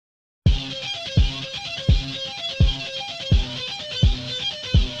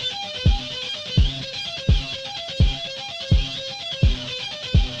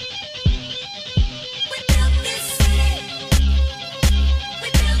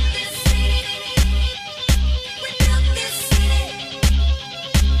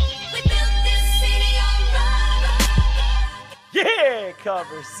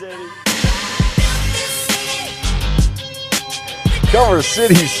Cover City. Cover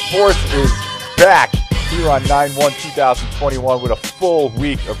City Sports is back here on 9/1/2021 with a full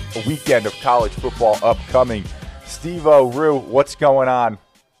weekend of college football upcoming. Steve-O, Rue, what's going on?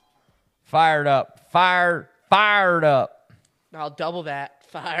 Fired up. Fired up. I'll double that.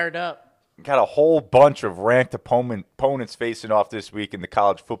 Fired up. Got a whole bunch of ranked opponents facing off this week in the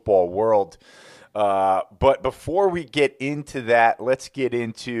college football world. But before we get into that, let's get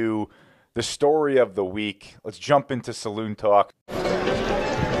into the story of the week. Let's jump into Saloon Talk.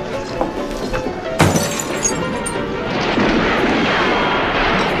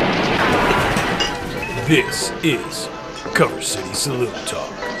 This is Cover City Saloon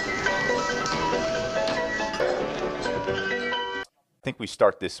Talk. I think we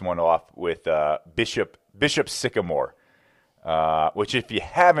start this one off with Bishop Sycamore, which, if you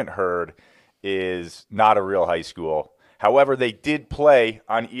haven't heard, is not a real high school. However, they did play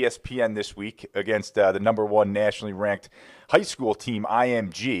on ESPN this week against the number one nationally ranked high school team,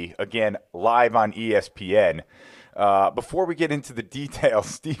 IMG, again, live on ESPN. Before we get into the details,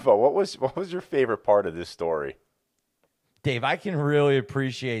 Steve-O, what was your favorite part of this story? Dave, I can really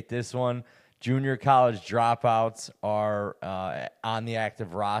appreciate this one. Junior college dropouts are on the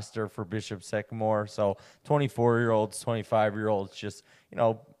active roster for Bishop Sycamore. So 24-year-olds, 25-year-olds just,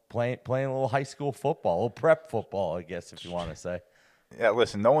 playing a little high school football, a little prep football, I guess, if you want to say. Yeah,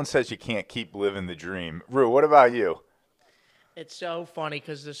 listen, no one says you can't keep living the dream. Rue, what about you? It's so funny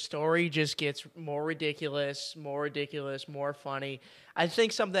because the story just gets more ridiculous, more funny. I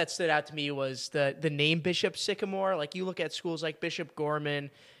think something that stood out to me was the name Bishop Sycamore. Like, you look at schools like Bishop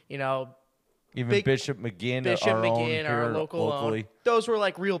Gorman, Even Bishop McGinn, our locally. own. Those were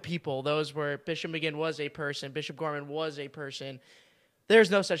like real people. Those were Bishop McGinn was a person. Bishop Gorman was a person.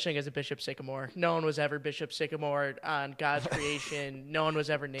 There's no such thing as a Bishop Sycamore. No one was ever Bishop Sycamore on God's creation. No one was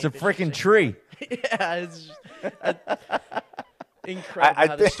ever named. It's a freaking tree. Yeah, it's incredible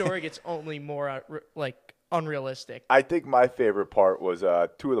how the story gets only more unrealistic. I think my favorite part was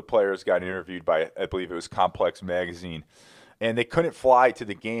two of the players got interviewed by, I believe it was Complex Magazine, and they couldn't fly to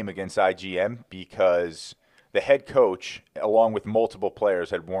the game against IGM because the head coach, along with multiple players,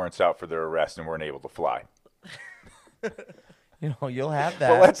 had warrants out for their arrest and weren't able to fly. You'll have that.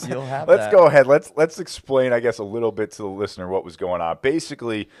 So let's go ahead. Let's explain, I guess, a little bit to the listener what was going on.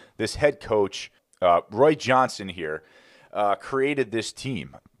 Basically, this head coach, Roy Johnson here, created this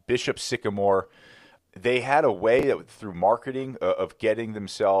team, Bishop Sycamore. They had a way through marketing of getting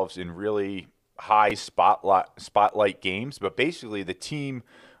themselves in really high spotlight games, but basically the team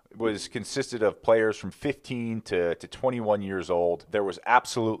consisted of players from 15 to 21 years old. There was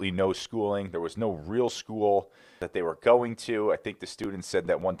absolutely no schooling. There was no real school that they were going to. I think the students said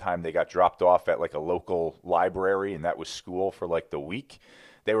that one time they got dropped off at like a local library, and that was school for like the week.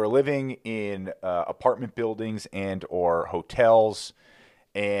 They were living in apartment buildings and or hotels,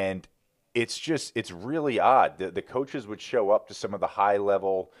 and it's really odd. The coaches would show up to some of the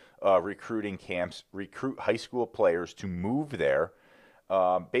high-level recruiting camps, recruit high school players to move there,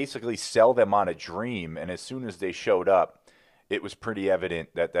 basically sell them on a dream, and as soon as they showed up, it was pretty evident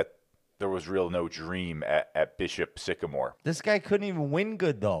that there was no dream at Bishop Sycamore. This guy couldn't even win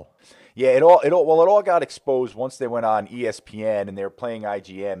good, though. Yeah, it all got exposed once they went on ESPN and they were playing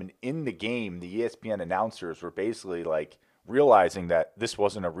IGM, and in the game, the ESPN announcers were basically like realizing that this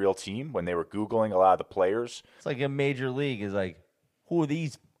wasn't a real team when they were Googling a lot of the players. It's like a major league is like, who are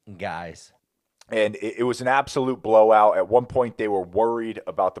these guys? And it was an absolute blowout. At one point, they were worried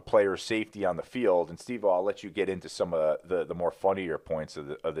about the players' safety on the field. And, Steve, I'll let you get into some of the more funnier points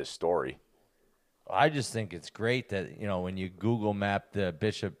of this story. I just think it's great that, when you Google map the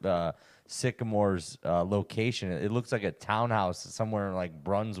Bishop Sycamore's location, it looks like a townhouse somewhere in, like,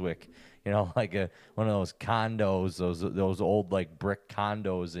 Brunswick. Like one of those condos, those old like brick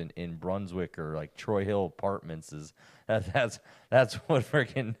condos in Brunswick, or like Troy Hill Apartments. That's what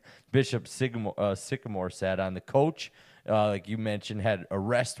freaking Bishop Sycamore said. On the coach, like you mentioned, had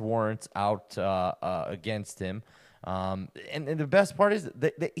arrest warrants out against him. And the best part is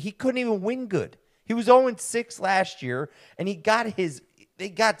that he couldn't even win good. He was 0-6 last year, and they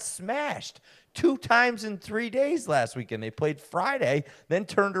got smashed 2 times in 3 days last weekend. They played Friday, then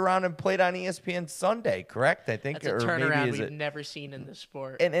turned around and played on ESPN Sunday, correct? I think. That's a turnaround we've never seen in the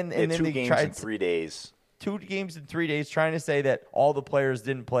sport. And then 2 games in 3 days. 2 games in 3 days, trying to say that all the players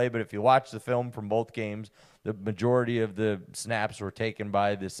didn't play, but if you watch the film from both games, the majority of the snaps were taken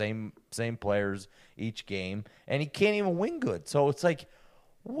by the same players each game, and he can't even win good. So it's like,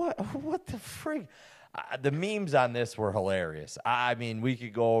 what the frig? The memes on this were hilarious. I mean, we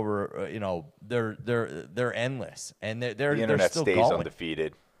could go over. They're endless, and they're The internet still stays going.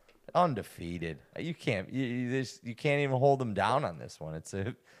 undefeated. Undefeated. You can't you can't even hold them down on this one.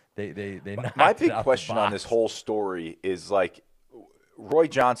 They knocked My it big out the question on box. this whole story is like, Roy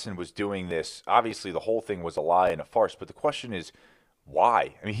Johnson was doing this. Obviously, the whole thing was a lie and a farce. But the question is,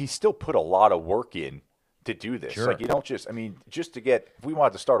 why? I mean, he still put a lot of work in to do this. Sure. Like, you don't just. I mean, just to get. If we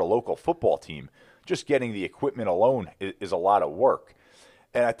wanted to start a local football team, just getting the equipment alone is a lot of work.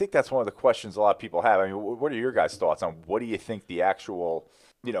 And I think that's one of the questions a lot of people have. I mean, what are your guys' thoughts on what do you think the actual,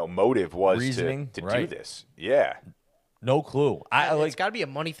 motive was Reasoning, to do right. this? Yeah. No clue. It's got to be a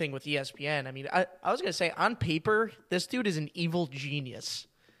money thing with ESPN. I mean, I was going to say, on paper, this dude is an evil genius.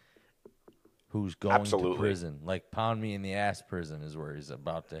 Who's going Absolutely. to prison? Like pound me in the ass prison is where he's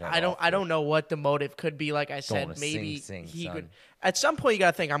about to have. I don't know what the motive could be. Like I said, Going to maybe Sing Sing, he son. could. At some point, you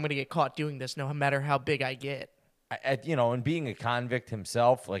got to think I'm going to get caught doing this, no matter how big I get. And being a convict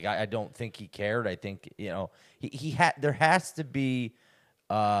himself, like I don't think he cared. I think he had. There has to be,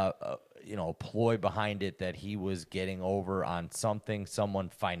 a ploy behind it that he was getting over on someone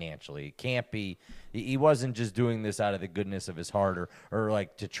financially. It can't be. He wasn't just doing this out of the goodness of his heart, or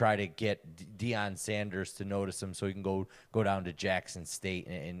like to try to get Deion Sanders to notice him so he can go down to Jackson State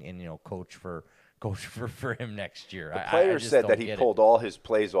and coach for him next year. The player just said don't that he get it. pulled all his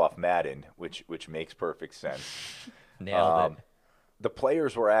plays off Madden, which makes perfect sense. Nailed it. The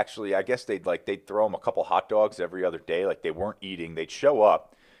players were actually, I guess they'd throw them a couple hot dogs every other day. Like, they weren't eating. They'd show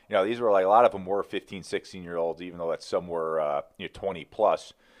up. These were like, a lot of them were 15, 16-year-olds, even though that some were 20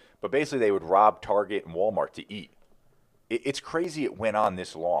 plus. But basically, they would rob Target and Walmart to eat. It's crazy it went on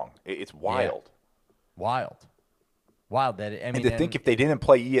this long. It's wild. Wild that And to think if they didn't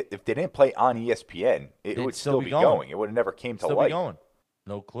play on ESPN, it would still be going. It would have never came to still light. be going.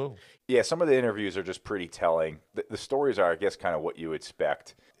 No clue. Yeah, some of the interviews are just pretty telling. The stories are, I guess, kind of what you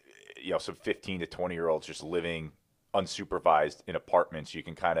expect. Some 15 to 20-year-olds just living unsupervised in apartments. You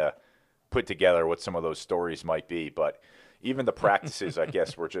can kind of put together what some of those stories might be. But even the practices, I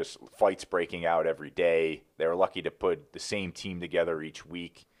guess, were just fights breaking out every day. They were lucky to put the same team together each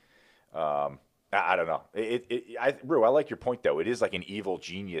week. I don't know. Rue, I like your point, though. It is like an evil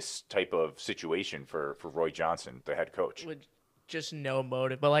genius type of situation for Roy Johnson, the head coach. With just no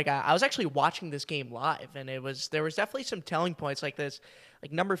motive. But like I was actually watching this game live, and there was definitely some telling points like this.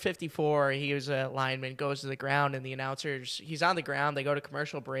 Like number 54, he was a lineman, goes to the ground, and the announcers, he's on the ground. They go to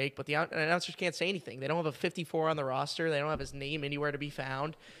commercial break, but the announcers can't say anything. They don't have a 54 on the roster. They don't have his name anywhere to be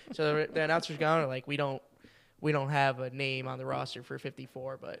found. So the announcers go and are like, we don't have a name on the roster for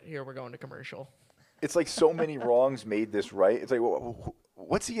 54, but here we're going to commercial. It's like so many wrongs made this right. It's like,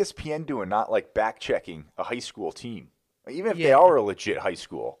 what's ESPN doing? Not like back checking a high school team, even if they are a legit high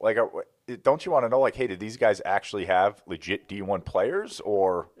school. Like, don't you want to know? Like, hey, did these guys actually have legit D1 players?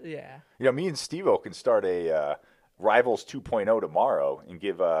 Or me and Steve-O can start a Rivals 2.0 tomorrow and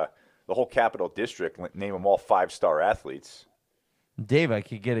give the whole Capital District, name them all 5-star athletes. Dave, I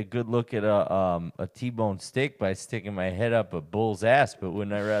could get a good look at a T-bone steak by sticking my head up a bull's ass, but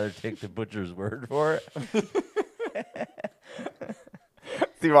wouldn't I rather take the butcher's word for it?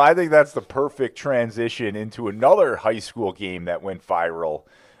 Steve, I think that's the perfect transition into another high school game that went viral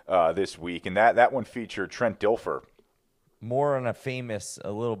this week, and that one featured Trent Dilfer. More on a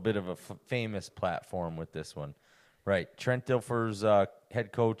little bit of a famous platform with this one. Right, Trent Dilfer's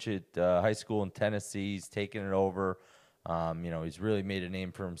head coach at high school in Tennessee. He's taken it over. He's really made a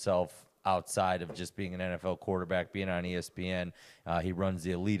name for himself outside of just being an NFL quarterback, being on ESPN. He runs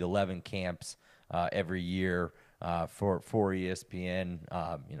the Elite 11 camps every year for ESPN.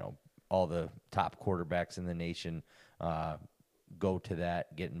 All the top quarterbacks in the nation go to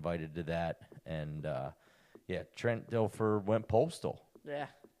that, get invited to that. And, Trent Dilfer went postal. Yeah,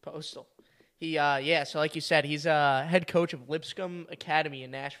 postal. He, so like you said, he's a head coach of Lipscomb Academy in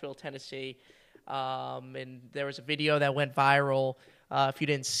Nashville, Tennessee. And there was a video that went viral, if you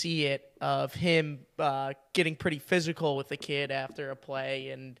didn't see it, of him getting pretty physical with the kid after a play.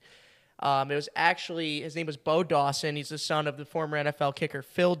 And it was actually, his name was Bo Dawson. He's the son of the former NFL kicker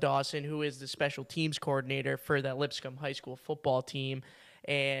Phil Dawson, who is the special teams coordinator for that Lipscomb high school football team.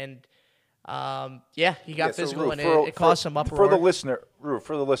 And he got physical, Rue, and it caused some uproar.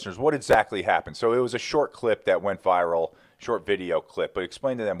 For the listeners, what exactly happened? So it was a short clip that went viral, short video clip, but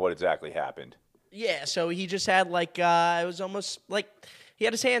explain to them what exactly happened. Yeah, so he just had it was almost like he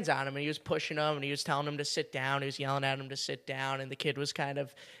had his hands on him, and he was pushing him, and he was telling him to sit down. He was yelling at him to sit down, and the kid was kind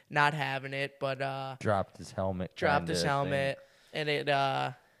of not having it, but dropped his helmet. And it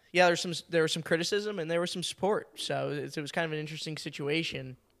there was some criticism and there was some support. So it was kind of an interesting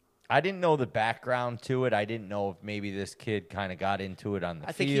situation. I didn't know the background to it. I didn't know if maybe this kid kind of got into it on the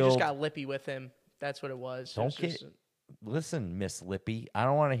I field. think he just got lippy with him. That's what it was. Don't get. Listen, Miss Lippy, I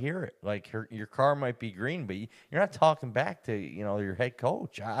don't want to hear it. Like your car might be green, but you're not talking back to your head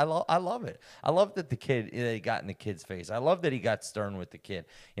coach. I love it. I love that the kid that he got in the kid's face. I love that he got stern with the kid.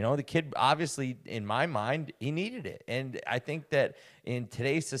 The kid obviously, in my mind, he needed it, and I think that in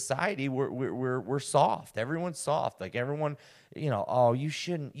today's society, we're soft. Everyone's soft. Like everyone. Oh, you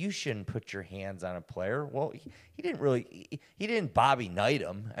shouldn't put your hands on a player. Well, he didn't Bobby Knight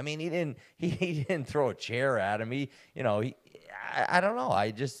him. I mean, he didn't throw a chair at him. I don't know.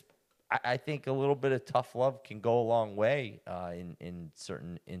 I think a little bit of tough love can go a long way in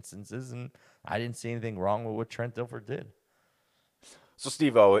certain instances, and I didn't see anything wrong with what Trent Dilfer did. So,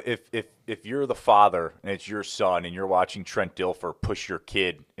 Steve-O, if you're the father and it's your son and you're watching Trent Dilfer push your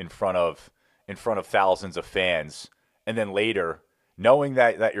kid in front of thousands of fans, and then later, knowing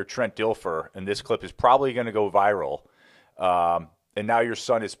that you're Trent Dilfer and this clip is probably going to go viral, and now your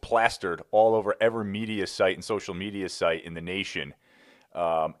son is plastered all over every media site and social media site in the nation,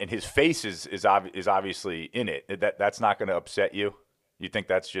 and his face is obviously in it. That's not going to upset you? You think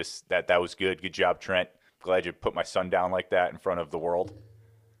that's just that was good? Good job, Trent. Glad you put my son down like that in front of the world.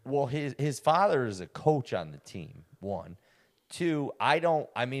 Well, his father is a coach on the team. 1, 2.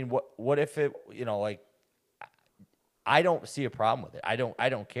 What if it I don't see a problem with it. I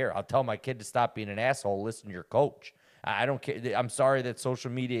don't care. I'll tell my kid to stop being an asshole. Listen to your coach. I don't care. I'm sorry that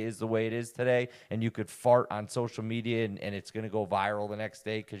social media is the way it is today, and you could fart on social media and it's going to go viral the next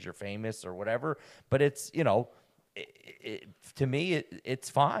day because you're famous or whatever. But it's, to me, it's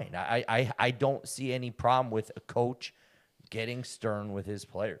fine. I don't see any problem with a coach getting stern with his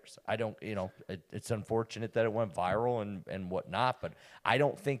players. I don't, it's unfortunate that it went viral and whatnot, but I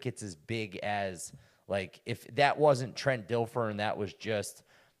don't think it's as big as, like, if that wasn't Trent Dilfer and that was just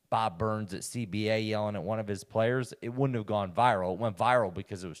Bob Burns at CBA yelling at one of his players, it wouldn't have gone viral. It went viral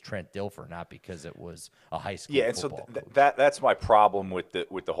because it was Trent Dilfer, not because it was a high school football coach. That's my problem with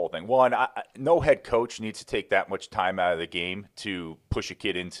the whole thing. One, no head coach needs to take that much time out of the game to push a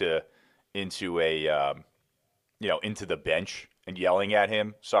kid into the bench and yelling at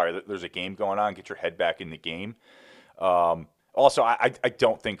him. Sorry, there's a game going on. Get your head back in the game. Also, I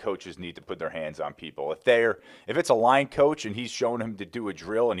don't think coaches need to put their hands on people. If it's a line coach and he's showing him to do a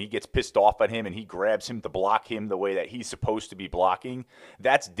drill and he gets pissed off at him and he grabs him to block him the way that he's supposed to be blocking,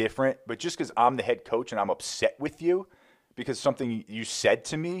 that's different. But just because I'm the head coach and I'm upset with you because something you said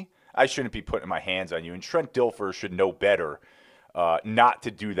to me, I shouldn't be putting my hands on you. And Trent Dilfer should know better not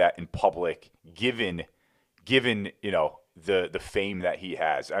to do that in public, given the fame that he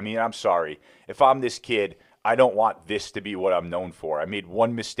has. I mean, I'm sorry. If I'm this kid, I don't want this to be what I'm known for. I made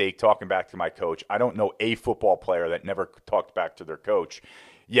one mistake talking back to my coach. I don't know a football player that never talked back to their coach.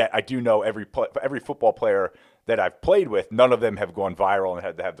 Yet I do know every football player that I've played with, none of them have gone viral and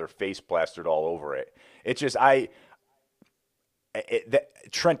had to have their face plastered all over it. It's just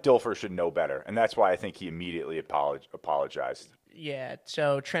Trent Dilfer should know better, and that's why I think he immediately apologized. Yeah,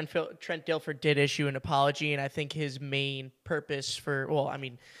 so Trent Dilfer did issue an apology, and I think his main purpose rather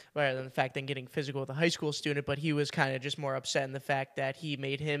than the fact that getting physical with a high school student, but he was kind of just more upset in the fact that he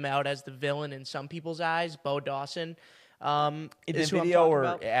made him out as the villain in some people's eyes, Bo Dawson. In the video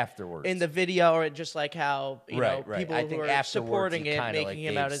or afterwards? In the video, or just like how people I who think are supporting it, making making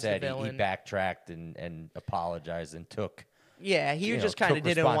him out as the villain. He backtracked and apologized and took. Yeah, he just kind of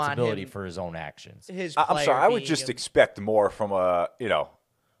didn't want responsibility for his own actions. I'm sorry. I would just expect more from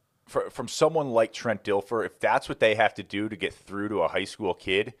from someone like Trent Dilfer. If that's what they have to do to get through to a high school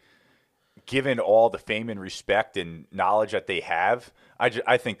kid, given all the fame and respect and knowledge that they have,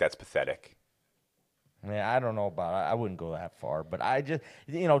 I think that's pathetic. Yeah, I don't know about it. I wouldn't go that far, but I just,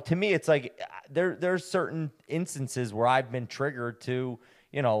 to me, it's like there's certain instances where I've been triggered to.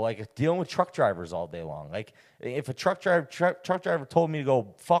 Like dealing with truck drivers all day long. Like if a truck driver told me to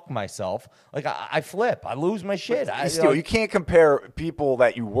go fuck myself, like I flip, I lose my shit. You can't compare people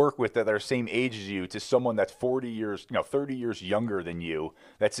that you work with that are the same age as you to someone that's 40 years, 30 years younger than you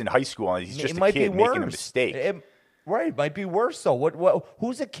that's in high school and he's just a kid making a mistake. It might be worse though. What?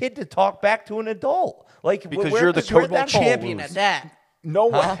 Who's a kid to talk back to an adult? Like because you're the Super Bowl champion at that. No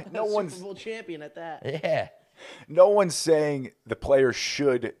one's Super Bowl champion at that. Yeah. No one's saying the player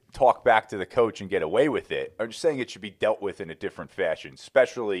should talk back to the coach and get away with it. I'm just saying it should be dealt with in a different fashion,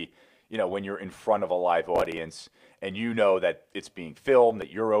 especially, when you're in front of a live audience and you know that it's being filmed,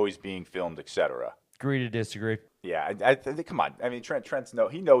 that you're always being filmed, etc. Agree to disagree. Yeah, I think, come on. I mean, Trent's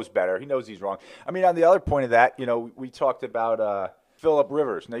he knows better. He knows he's wrong. I mean, on the other point of that, we talked about Phillip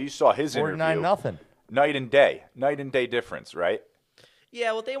Rivers. Now, you saw his interview. 49-0. Night and day difference, right?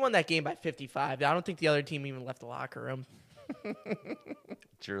 Yeah, well, they won that game by 55. I don't think the other team even left the locker room.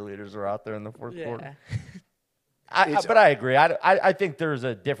 Cheerleaders were out there in the fourth quarter. Yeah. But I agree. I think there's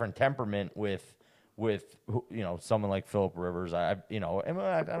a different temperament with someone like Phillip Rivers. I don't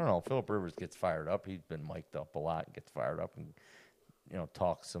know. Phillip Rivers gets fired up. He's been mic'd up a lot and gets fired up and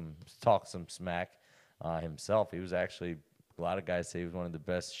talk some smack himself. He was actually, a lot of guys say he was one of the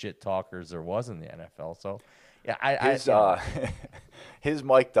best shit talkers there was in the NFL. So yeah, his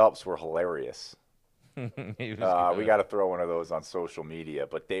mic'd ups were hilarious. we got to throw one of those on social media,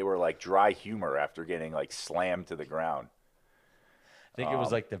 but they were like dry humor after getting like slammed to the ground. I think it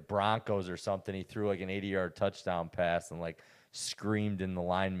was like the Broncos or something. He threw like an 80-yard touchdown pass and like screamed in the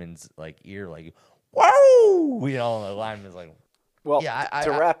lineman's like ear, like "Whoa!" And the lineman's like, well, yeah.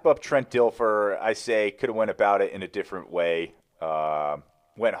 To wrap up Trent Dilfer, I say could have went about it in a different way.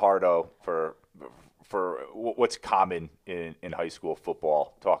 Went hardo for what's common in high school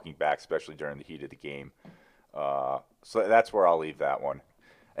football, talking back, especially during the heat of the game. So that's where I'll leave that one.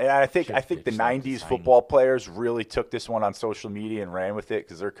 And I think the 90s football players really took this one on social media and ran with it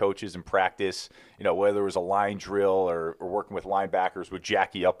because their coaches in practice, whether it was a line drill or working with linebackers, would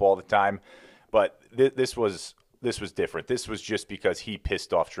jack you up all the time. But this was different. This was just because he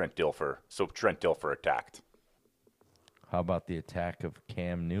pissed off Trent Dilfer, so Trent Dilfer attacked. How about the attack of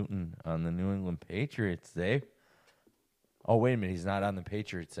Cam Newton on the New England Patriots, Dave? Oh, wait a minute. He's not on the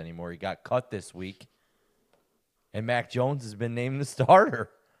Patriots anymore. He got cut this week. And Mac Jones has been named the starter.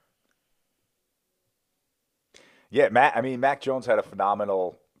 Yeah, Mac Jones had a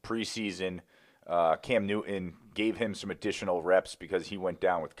phenomenal preseason. Cam Newton gave him some additional reps because he went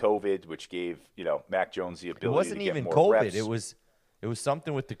down with COVID, which gave Mac Jones the ability to get more reps. It wasn't even COVID. It was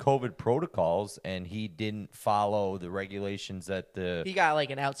something with the COVID protocols, and he didn't follow the regulations that He got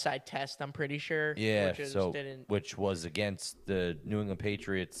like an outside test, I'm pretty sure. Yeah, which was against the New England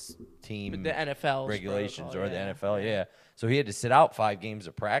Patriots team, the NFL regulations protocol, or the NFL. Yeah, so he had to sit out 5 games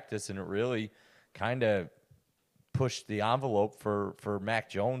of practice, and it really kind of pushed the envelope for Mac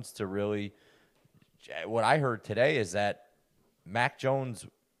Jones to really. What I heard today is that Mac Jones,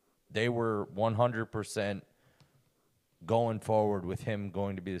 they were 100% going forward with him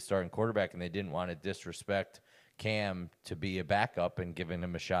going to be the starting quarterback, and they didn't want to disrespect Cam to be a backup and giving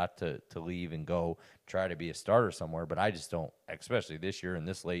him a shot to leave and go try to be a starter somewhere. But I just don't, especially this year and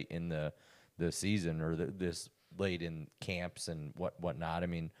this late in the season or this late in camps and whatnot. I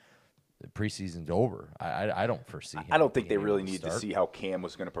mean, the preseason's over. I don't foresee him. I don't think they really need to see how Cam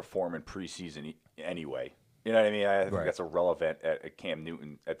was going to perform in preseason anyway. You know what I mean? I think that's irrelevant at Cam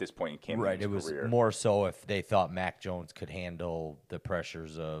Newton at this point in Cam Newton's career. It was more so if they thought Mac Jones could handle the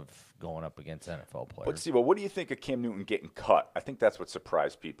pressures of going up against NFL players. But see, what do you think of Cam Newton getting cut? I think that's what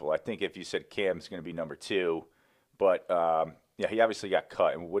surprised people. I think if you said Cam's going to be number 2, but he obviously got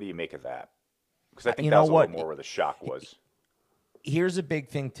cut. And what do you make of that? Because I think that was a little more where the shock was. Here's a big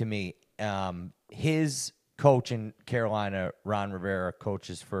thing to me. His coach in Carolina, Ron Rivera,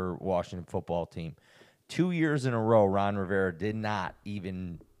 coaches for Washington football team. 2 years in a row, Ron Rivera did not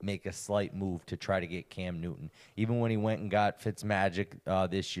even make a slight move to try to get Cam Newton. Even when he went and got Fitzmagic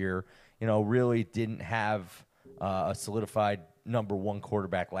this year, really didn't have a solidified number 1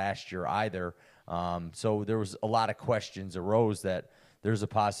 quarterback last year either. So there was a lot of questions arose that there's a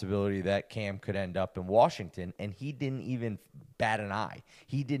possibility that Cam could end up in Washington, and he didn't even bat an eye.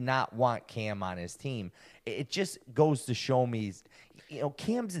 He did not want Cam on his team. It just goes to show me,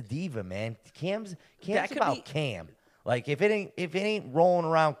 Cam's a diva, man. Cam's about Cam. Like if it ain't rolling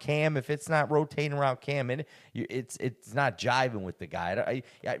around Cam, if it's not rotating around Cam, it's not jiving with the guy.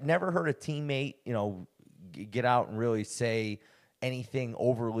 I've never heard a teammate, get out and really say anything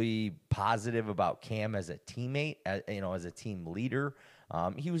overly positive about Cam as a teammate, as a team leader.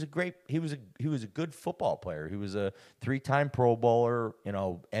 He was a good football player. He was a 3-time Pro Bowler,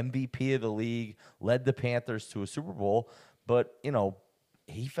 MVP of the league, led the Panthers to a Super Bowl, but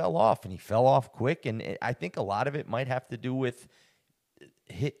he fell off, and he fell off quick, and I think a lot of it might have to do with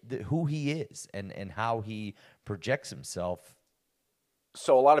who he is and how he projects himself.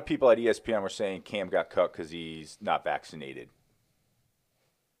 So a lot of people at ESPN were saying Cam got cut because he's not vaccinated.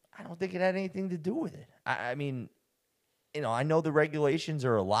 I don't think it had anything to do with it. I mean, I know the regulations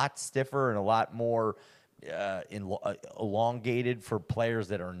are a lot stiffer and a lot more elongated for players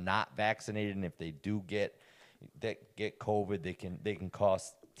that are not vaccinated, and if they do get COVID, they can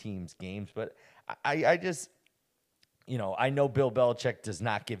cost teams games. But I just, I know Bill Belichick does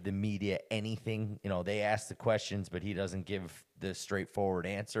not give the media anything. They ask the questions, but he doesn't give the straightforward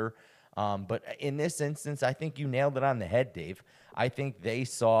answer. But in this instance, I think you nailed it on the head, Dave. I think they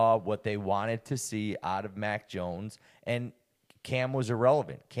saw what they wanted to see out of Mac Jones, and Cam was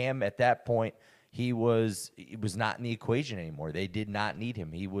irrelevant. Cam at that point, he was not in the equation anymore. They did not need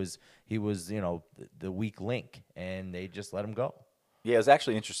him. He was the weak link, and they just let him go. Yeah, it was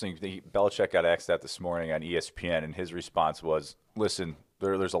actually interesting. Belichick got asked that this morning on ESPN, and his response was, listen,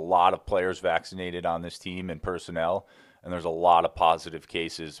 there's a lot of players vaccinated on this team and personnel, and there's a lot of positive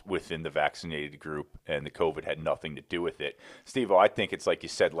cases within the vaccinated group, and the COVID had nothing to do with it. Steve-O, I think it's like you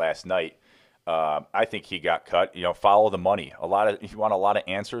said last night. I think he got cut. Follow the money. If you want a lot of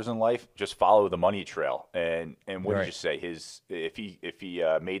answers in life, just follow the money trail. And what did you say? If he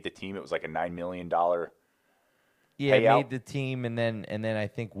made the team, it was like a $9 million. Yeah, payout. made the team, and then I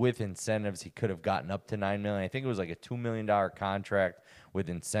think with incentives he could have gotten up to $9 million. I think it was like a $2 million contract with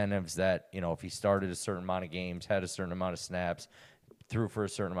incentives that if he started a certain amount of games, had a certain amount of snaps, threw for a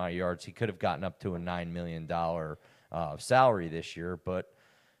certain amount of yards, he could have gotten up to a $9 million salary this year. But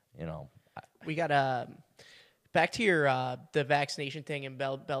we got back to your the vaccination thing and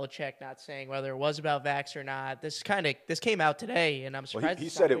Belichick not saying whether it was about vax or not. This came out today, and I'm surprised. Well, he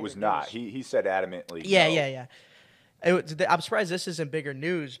said it was not. He said adamantly. Yeah. I'm surprised this isn't bigger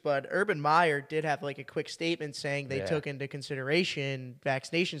news, but Urban Meyer did have like a quick statement saying they took into consideration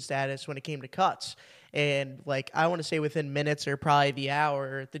vaccination status when it came to cuts. And I want to say within minutes or probably the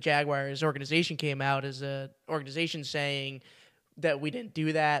hour, the Jaguars organization came out as an organization saying that we didn't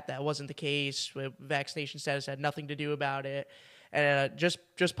do that. That wasn't the case. Vaccination status had nothing to do about it. And just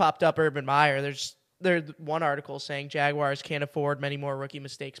popped up Urban Meyer. There's one article saying Jaguars can't afford many more rookie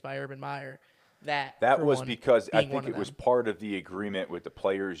mistakes by Urban Meyer. That was because I think it was part of the agreement with the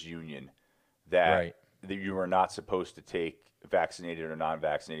players' union that you were not supposed to take vaccinated or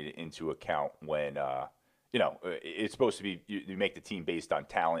non-vaccinated into account when it's supposed to be you make the team based on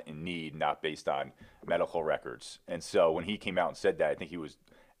talent and need, not based on medical records. And so when he came out and said that, I think he was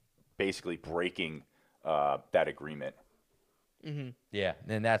basically breaking that agreement. Mm-hmm. Yeah,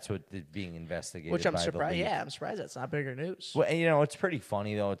 and that's what is being investigated. Which I'm by surprised. The league. Yeah, I'm surprised that's not bigger news. Well, and, it's pretty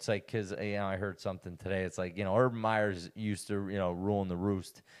funny though. It's like because I heard something today. It's like Urban Meyer's used to ruling the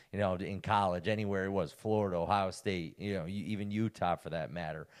roost. In college, anywhere he was, Florida, Ohio State, even Utah for that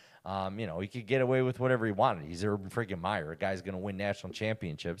matter. He could get away with whatever he wanted. He's Urban freaking Meyer. A guy's going to win national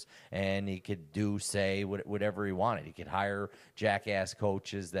championships, and he could say whatever he wanted. He could hire jackass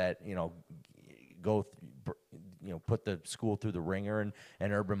coaches that go. Put the school through the ringer, and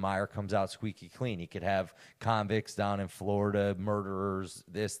Urban Meyer comes out squeaky clean. He could have convicts down in Florida, murderers,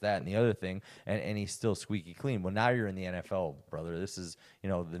 this, that, and the other thing, and he's still squeaky clean. Well, now you're in the NFL, brother. This is,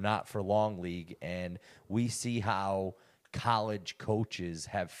 the not-for-long league, and we see how college coaches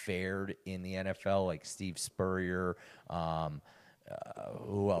have fared in the NFL, like Steve Spurrier,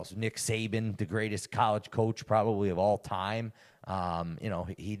 who else? Nick Saban, the greatest college coach probably of all time.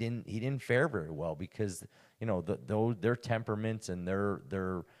 He didn't fare very well because their temperaments and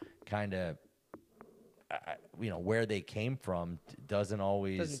their kind of where they came from doesn't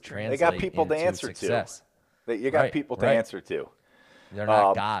always translate. They got people to into answer success. to. You got people to answer to. They're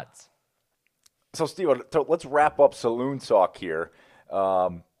not gods. So, Steve, let's wrap up Saloon Talk here.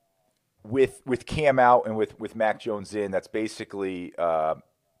 With Cam out and with Mac Jones in, that's basically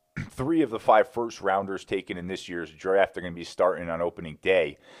 3 of the 5 first-rounders taken in this year's draft are going to be starting on opening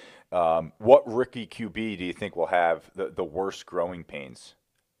day. What rookie QB do you think will have the worst growing pains?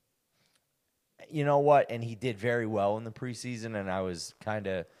 You know what? And he did very well in the preseason, and I was kind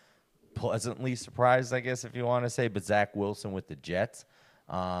of pleasantly surprised, I guess, if you want to say. But Zach Wilson with the Jets.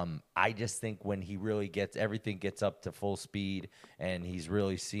 I just think when he really everything gets up to full speed and he's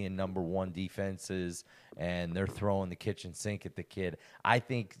really seeing number 1 defenses and they're throwing the kitchen sink at the kid, I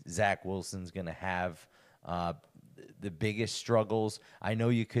think Zach Wilson's going to have the biggest struggles. I know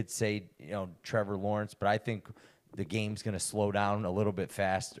you could say, Trevor Lawrence, but I think the game's going to slow down a little bit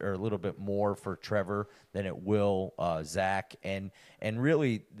faster or a little bit more for Trevor than it will Zach. And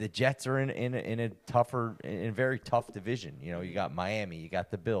really, the Jets are in a very tough division. You got Miami, you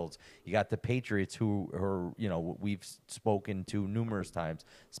got the Bills, you got the Patriots, who are we've spoken to numerous times,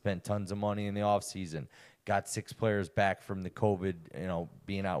 spent tons of money in the offseason. Got 6 players back from the COVID,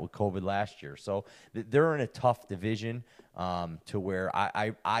 being out with COVID last year. So they're in a tough division to where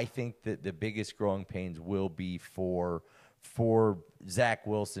I think that the biggest growing pains will be for Zach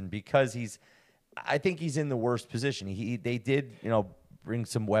Wilson because I think he's in the worst position. They did, bring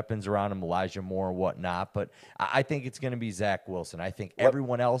some weapons around him, Elijah Moore and whatnot, but I think it's going to be Zach Wilson. I think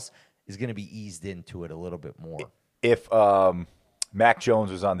everyone else is going to be eased into it a little bit more. If Mac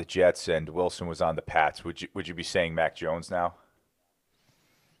Jones was on the Jets and Wilson was on the Pats, would you be saying Mac Jones now?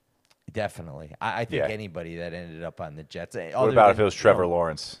 Definitely. I think anybody that ended up on the Jets. What about if it was Trevor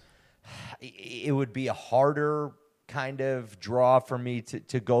Lawrence? It would be a harder kind of draw for me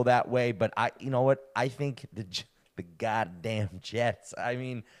to go that way. But you know what? I think the goddamn Jets. I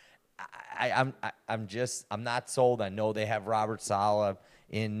mean, I'm not sold. I know they have Robert Saleh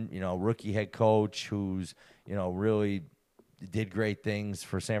in, rookie head coach who's, really did great things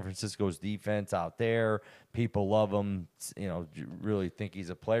for San Francisco's defense out there. People love him, really think he's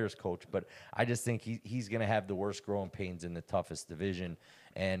a player's coach. But I just think he's going to have the worst growing pains in the toughest division.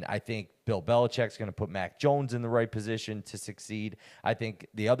 And I think Bill Belichick's going to put Mac Jones in the right position to succeed. I think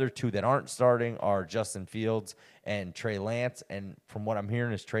the other two that aren't starting are Justin Fields and Trey Lance. And from what I'm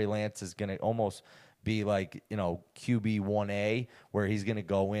hearing is Trey Lance is going to almost be like, QB 1A, where he's going to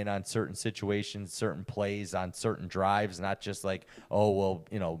go in on certain situations, certain plays on certain drives, not just like,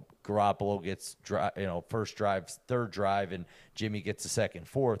 Garoppolo gets, first drive, third drive, and Jimmy gets the second,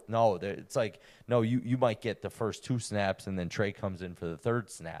 fourth. No, it's like, no, you might get the first 2 snaps, and then Trey comes in for the third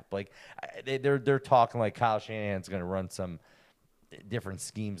snap. Like, they're talking like Kyle Shanahan's going to run some different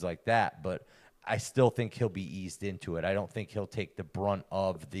schemes like that, but I still think he'll be eased into it. I don't think he'll take the brunt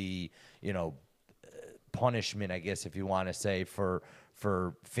of the, punishment, I guess, if you want to say, for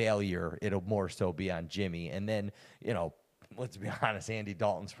failure. It'll more so be on Jimmy. And then, let's be honest, Andy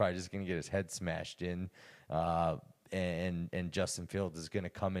Dalton's probably just going to get his head smashed in, and Justin Fields is going to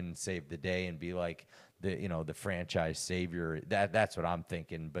come in and save the day and be like the franchise savior. That's what I'm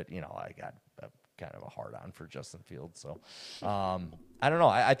thinking. But I got kind of a hard on for Justin Fields. So I don't know.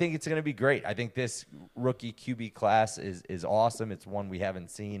 I think it's going to be great. I think this rookie QB class is awesome. It's one we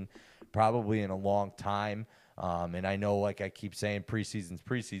haven't seen probably in a long time. And I know, like I keep saying, preseason's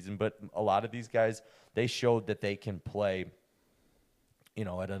preseason, but a lot of these guys, they showed that they can play,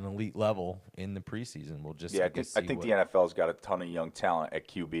 at an elite level in the preseason. We'll just I think the NFL's got a ton of young talent at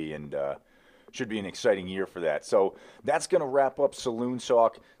QB, and should be an exciting year for that. So that's going to wrap up Saloon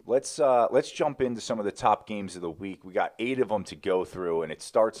Talk. Let's jump into some of the top games of the week. We got 8 of them to go through, and it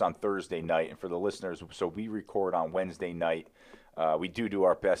starts on Thursday night. And for the listeners, so we record on Wednesday night. We do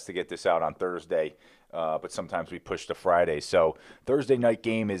our best to get this out on Thursday, but sometimes we push to Friday. So Thursday night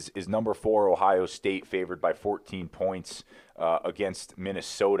game is number 4 Ohio State, favored by 14 points against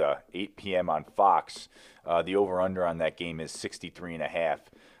Minnesota, 8 p.m. on Fox. The over-under on that game is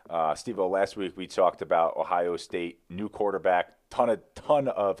 63.5. Steve-O, last week we talked about Ohio State, new quarterback, ton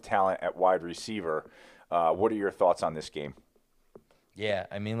of talent at wide receiver. What are your thoughts on this game? Yeah,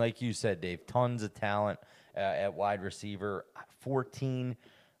 I mean, like you said, Dave, tons of talent at wide receiver. 14,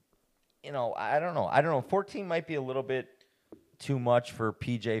 I don't know. 14 might be a little bit too much for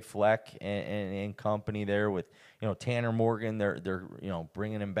PJ Fleck and company there with, Tanner Morgan. They're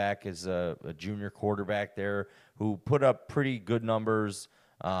bringing him back as a junior quarterback there who put up pretty good numbers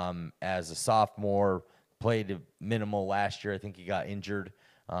as a sophomore, played minimal last year. I think he got injured.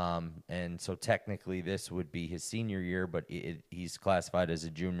 And so technically this would be his senior year, but he's classified as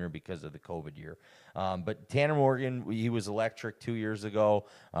a junior because of the COVID year. But Tanner Morgan, he was electric 2 years ago,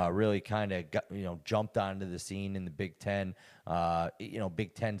 really kind of jumped onto the scene in the Big Ten.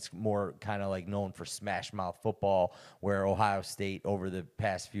 Big Ten's more kind of like known for smash mouth football, where Ohio State over the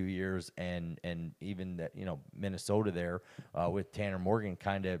past few years and even that, Minnesota there, with Tanner Morgan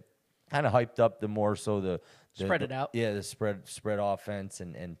kind of hyped up the more so the spread it out. Yeah, the spread offense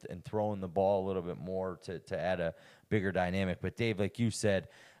and throwing the ball a little bit more to add a bigger dynamic. But Dave, like you said,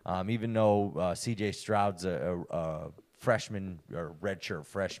 even though C.J. Stroud's a freshman or redshirt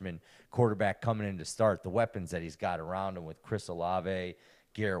freshman quarterback coming in to start, the weapons that he's got around him with Chris Olave,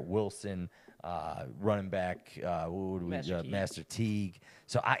 Garrett Wilson, running back, Master Teague.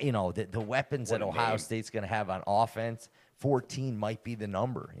 So the weapons that Ohio State's going to have on offense. 14 might be the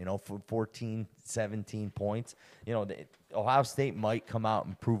number, for 14, 17 points. Ohio State might come out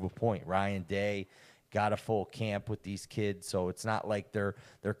and prove a point. Ryan Day got a full camp with these kids, so it's not like they're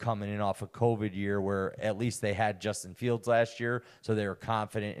coming in off a COVID year where at least they had Justin Fields last year, so they were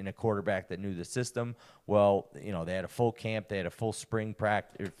confident in a quarterback that knew the system. Well, they had a full camp, they had a full spring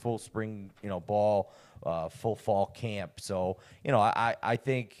practice, full spring, ball, full fall camp. So, I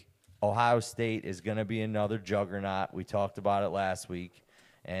think Ohio State is going to be another juggernaut. We talked about it last week,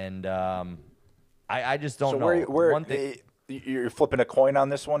 and I just don't know. One thing, you're flipping a coin on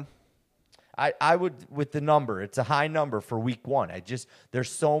this one? I would, with the number. It's a high number for week 1. There's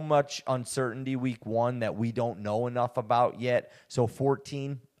so much uncertainty week 1 that we don't know enough about yet. So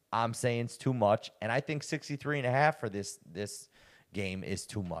 14, I'm saying it's too much, and I think 63.5 for this game is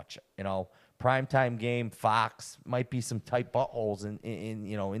too much. Primetime game, Fox, might be some tight buttholes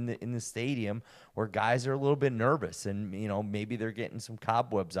in the stadium where guys are a little bit nervous and maybe they're getting some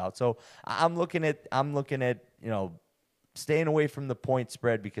cobwebs out. So I'm looking at staying away from the point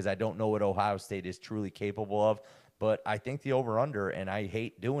spread because I don't know what Ohio State is truly capable of. but I think the over-under, and I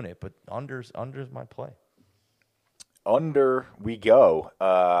hate doing it, but under's my play. Under we go.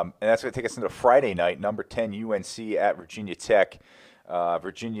 And that's going to take us into Friday night, number 10 UNC at Virginia Tech.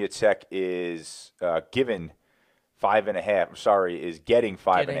 Virginia Tech is given 5.5. Sorry, is getting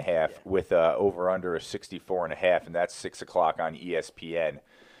 5.5 with over under a 64.5, and that's 6 o'clock on ESPN.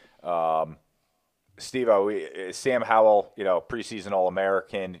 Steve, Sam Howell, preseason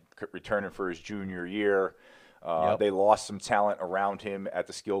All-American, returning for his junior year. They lost some talent around him at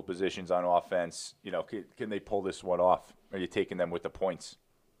the skilled positions on offense. Can they pull this one off? Are you taking them with the points?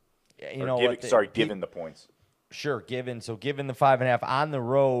 Yeah, given the points. Sure, given the 5.5 on the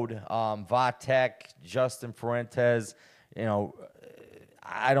road, Vatek, Justin Fuentes,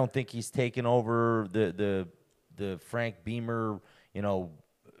 I don't think he's taken over the Frank Beamer.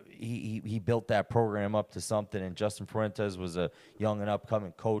 He built that program up to something, and Justin Fuentes was a young and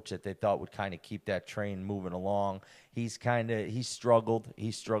upcoming coach that they thought would kind of keep that train moving along. He struggled at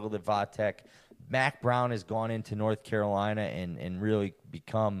Vatek. Mac Brown has gone into North Carolina and really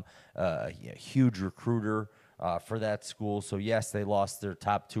become a huge recruiter for that school. So, yes, they lost their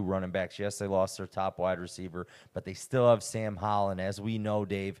top 2 running backs. Yes, they lost their top wide receiver. But they still have Sam Howell. And as we know,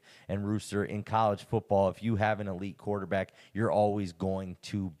 Dave and Rooster, in college football, if you have an elite quarterback, you're always going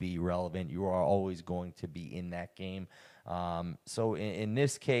to be relevant. You are always going to be in that game. So, in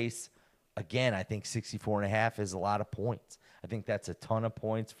this case, again, I think 64.5 is a lot of points. I think that's a ton of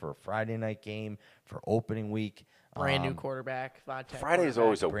points for a Friday night game, for opening week. Brand new quarterback, Vatek. Friday is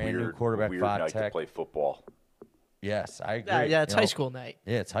always a Brand new weird quarterback, night to Vatek. play football. Yes, I agree. Yeah, it's high school night.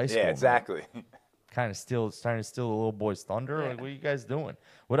 Yeah, it's high school. Yeah, exactly. Starting to steal the little boy's thunder. Like, what are you guys doing?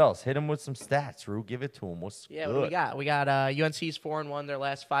 What else? Hit him with some stats, Rue. Give it to him. What's Yeah, good? what do we got? We got UNC's 4-1 their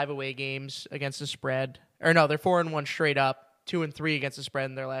last 5 away games against the spread. Or no, they're 4-1 straight up, 2-3 against the spread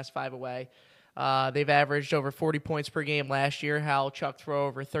in their last 5 away. They've averaged over 40 points per game last year. Howell chucked for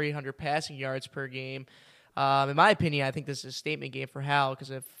over 300 passing yards per game. In my opinion, I think this is a statement game for Howell because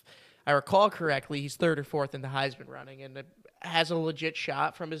if I recall correctly, he's 3rd or 4th in the Heisman running and has a legit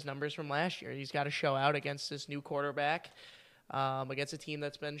shot from his numbers from last year. He's got to show out against this new quarterback, against a team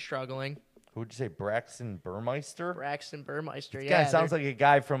that's been struggling. Who would you say? Braxton Burmeister? Braxton Burmeister, Yeah, sounds like a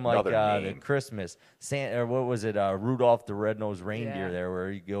guy from like Another the name. Christmas. Or what was it? Rudolph the Red-Nosed Reindeer Yeah. there,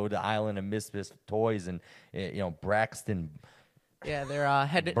 where you go to Island of Misfit Toys and, Braxton Yeah, they're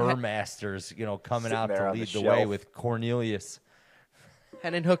headed. Burmasters, coming Sitting out there to on the lead the way shelf. with Cornelius.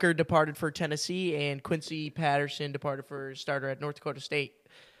 Hendon Hooker departed for Tennessee, and Quincy Patterson departed for starter at North Dakota State.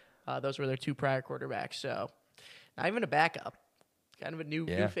 Those were their 2 prior quarterbacks. So, not even a backup. Kind of a new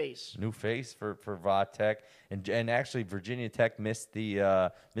face. New face for Vatek. And actually, Virginia Tech missed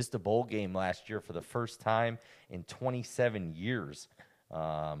the bowl game last year for the first time in 27 years.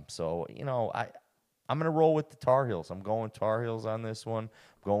 So, I'm going to roll with the Tar Heels. I'm going Tar Heels on this one. I'm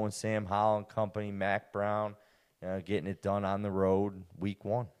going Sam Howell and company, Mac Brown. Getting it done on the road, week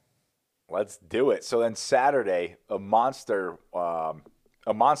 1. Let's do it. So then Saturday, a monster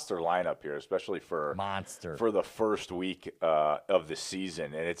lineup here, especially for the first week of the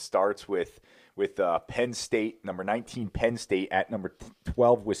season, and it starts with Penn State, number 19 Penn State at number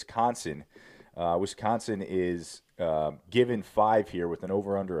 12 Wisconsin. Wisconsin is given 5 here with an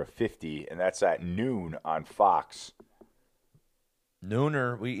over/under of 50, and that's at noon on Fox.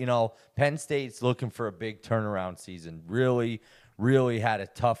 Nooner, Penn State's looking for a big turnaround season. Really, really had a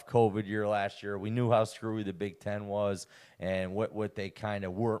tough COVID year last year. We knew how screwy the Big Ten was and what they kind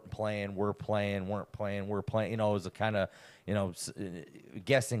of weren't playing. It was a kind of,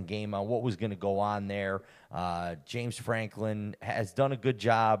 guessing game on what was going to go on there. James Franklin has done a good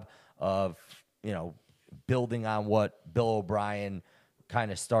job of, building on what Bill O'Brien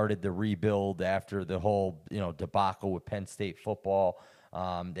kind of started the rebuild after the whole, debacle with Penn State football.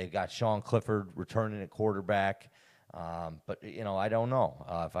 They've got Sean Clifford returning at quarterback. But, I don't know.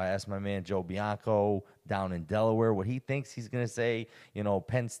 If I ask my man Joe Bianco down in Delaware what he thinks, he's going to say,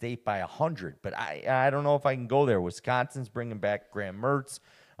 Penn State by 100. But I don't know if I can go there. Wisconsin's bringing back Graham Mertz.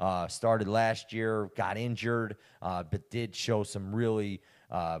 Started last year, got injured, but did show some really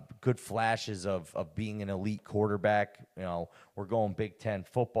good flashes of being an elite quarterback. We're going Big Ten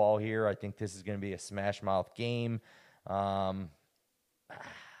football here. I think this is going to be a smash mouth game.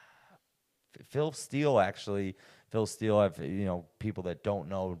 Phil Steele, people that don't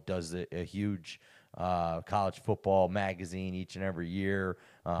know, does a huge college football magazine each and every year.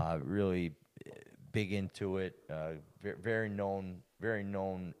 Really big into it. Very known.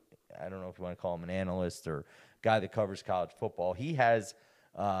 I don't know if you want to call him an analyst or guy that covers college football. He has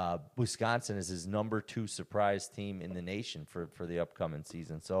Wisconsin is his number 2 surprise team in the nation for the upcoming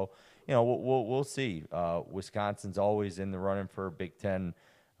season. So, you know, we'll see. Wisconsin's always in the running for a Big Ten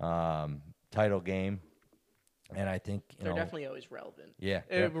title game. And I think they're definitely always relevant. Yeah,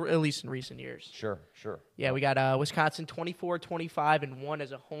 at least in recent years. Sure. Yeah, we got Wisconsin 24, 25, and 1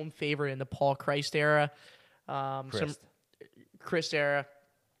 as a home favorite in the Paul Christ era. Christ era.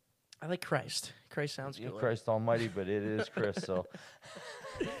 I like Christ. Christ sounds good. Christ Almighty, but it is Chris. So,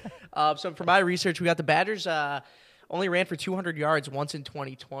 so for my research, we got the Badgers only ran for 200 yards once in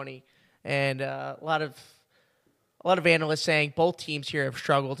 2020, and a lot of analysts saying both teams here have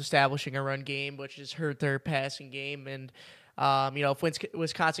struggled establishing a run game, which has hurt their passing game. And if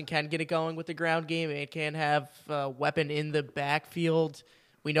Wisconsin can get it going with the ground game, it can have a weapon in the backfield.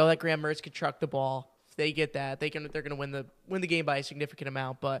 We know that Graham Mertz can truck the ball. If they get that, they're going to win the game by a significant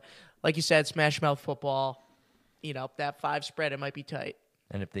amount. But like you said, smash mouth football. That 5 spread, it might be tight.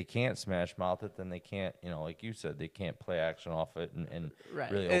 And if they can't smash mouth it, then they can't, like you said, they can't play action off it and right.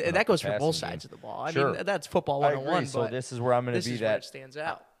 Really and that goes for both sides of the ball. I mean, that's football 101. So this is where I'm going to be where it stands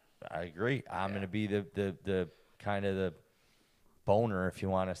out. I agree. I'm going to be the kind of the boner, if you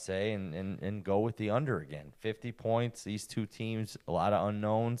want to say, and go with the under again. 50 points, these two teams, a lot of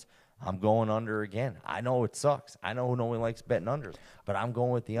unknowns. I'm going under again. I know it sucks. I know no one likes betting unders, but I'm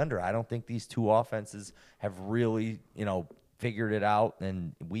going with the under. I don't think these two offenses have really, figured it out.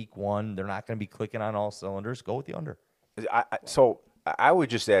 And week 1, they're not going to be clicking on all cylinders. Go with the under. So I would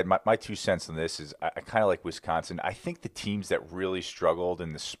just add my 2 cents on this is I kind of like Wisconsin. I think the teams that really struggled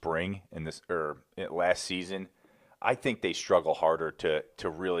in the spring last season, I think they struggle harder to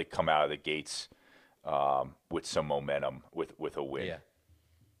really come out of the gates with some momentum with a win. Yeah.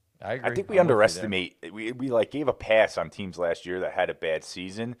 I agree. I think we underestimate. We gave a pass on teams last year that had a bad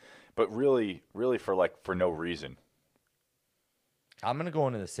season, but really for no reason. I'm gonna go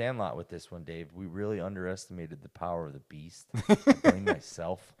into the Sandlot with this one, Dave. We really underestimated the power of the beast. I blame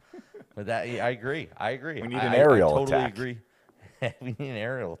myself, but I agree. We need an aerial attack. I totally agree. We need an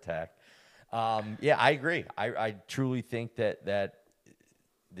aerial attack. Yeah, I agree. I truly think that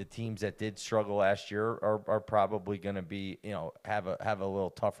the teams that did struggle last year are probably going to be, have a little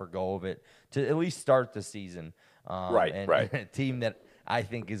tougher go of it to at least start the season. Right. And a team that I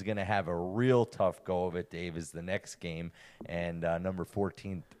think is going to have a real tough go of it, Dave, is the next game. And number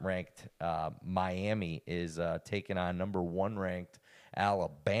 14th ranked Miami is taking on number 1 ranked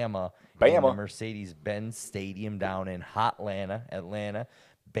Alabama in the Mercedes-Benz Stadium down in Atlanta.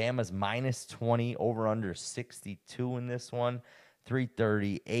 Bama's minus 20, over under 62 in this one.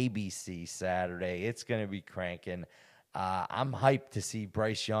 3:30 ABC Saturday. It's going to be cranking. I'm hyped to see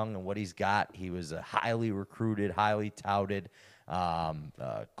Bryce Young and what he's got. He was a highly recruited, highly touted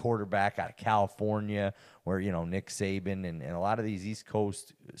quarterback out of California, where Nick Saban and a lot of these East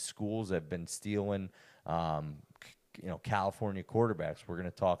Coast schools have been stealing California quarterbacks. We're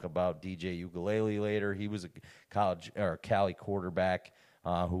going to talk about DJ Uiagalelei later. He was a Cali quarterback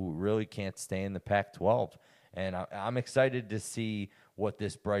who really can't stay in the Pac-12. And I'm excited to see what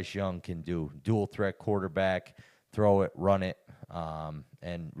this Bryce Young can do. Dual threat quarterback, throw it, run it,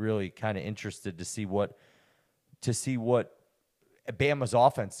 and really kind of interested to see what Bama's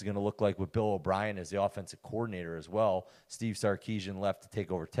offense is going to look like with Bill O'Brien as the offensive coordinator as well. Steve Sarkisian left to take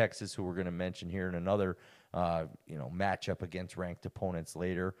over Texas, who we're going to mention here in another matchup against ranked opponents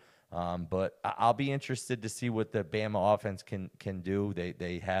later. But I'll be interested to see what the Bama offense can do.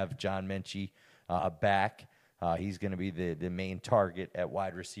 They have John Mechie back. He's going to be the main target at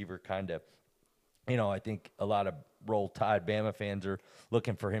wide receiver, kind of. I think a lot of Roll Tide Bama fans are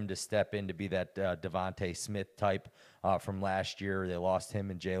looking for him to step in to be that Devontae Smith type from last year. They lost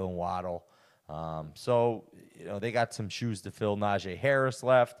him and Jalen Waddle. So they got some shoes to fill. Najee Harris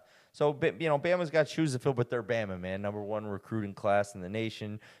left. So, Bama's got shoes to fill, but they're Bama, man. Number 1 recruiting class in the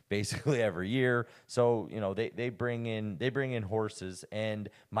nation, basically every year. So, they bring in horses. And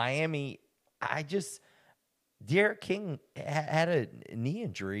Miami, D'Eriq King had a knee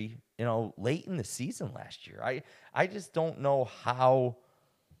injury, late in the season last year. I just don't know how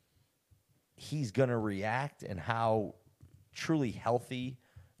he's going to react and how truly healthy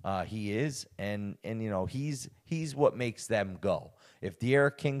he is. And he's what makes them go. If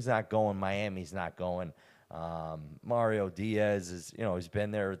D'Eriq King's not going, Miami's not going. Mario Diaz is, he's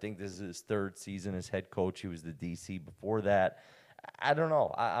been there. I think this is his 3rd season as head coach. He was the DC before that. I don't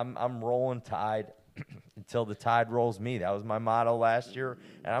know. I'm rolling Tide until the Tide rolls me. That was my motto last year,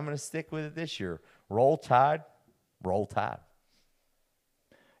 and I'm going to stick with it this year. Roll Tide, roll Tide.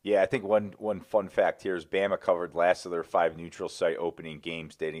 Yeah, I think one fun fact here is Bama covered last of their 5 neutral site opening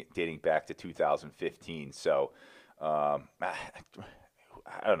games dating back to 2015. So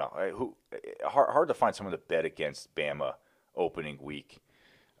I don't know. Hard to find someone to bet against Bama opening week,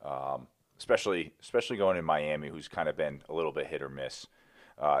 especially going in Miami, who's kind of been a little bit hit or miss,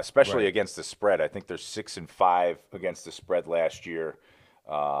 especially Right. against the spread. I think they're 6-5 against the spread last year,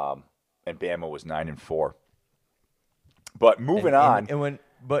 and Bama was 9-4. But moving on,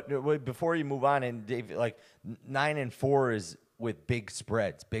 But before you move on, and Dave, like 9-4 is with big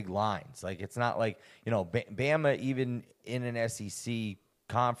spreads, big lines. Like it's not like Bama even in an SEC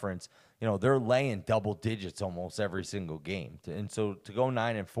conference, they're laying double digits almost every single game, and so to go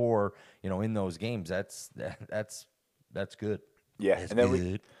 9-4, in those games, that's good. yeah. That's And then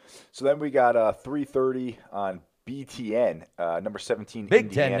good. then we got 3:30 on BTN, number 17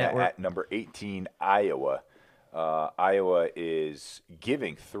 Big Ten Indiana Network. at number 18 Iowa. Iowa is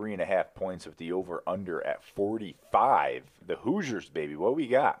giving 3.5 points with the over/under at 45. The Hoosiers, baby, what we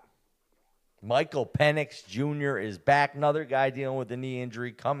got? Michael Penix Jr. is back. Another guy dealing with a knee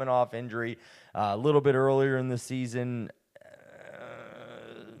injury, coming off injury a little bit earlier in the season.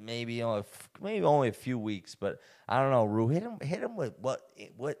 Maybe only a few weeks, but I don't know. Rue, hit him with what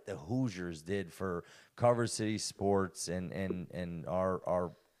the Hoosiers did for Cover City Sports and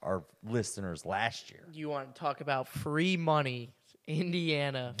our listeners last year. You want to talk about free money?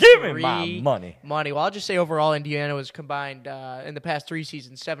 Indiana. Give me free my money. Money. Well, I'll just say overall, Indiana was combined in the past 3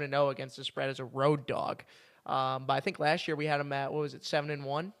 seasons 7-0 against the spread as a road dog. But I think last year we had them at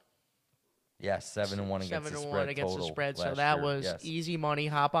 7-1. Yeah, 7-1 against the 7-1 spread against total the spread. So last that year. was Yes. easy money.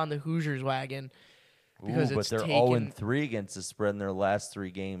 Hop on the Hoosiers wagon because Ooh, but it's they're taken. 0-3 against the spread in their last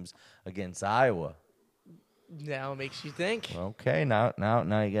 3 games against Iowa. Now it makes you think. Okay, now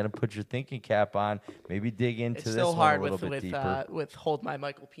you got to put your thinking cap on. Maybe dig into It's this still one hard a little with bit deeper. with hold my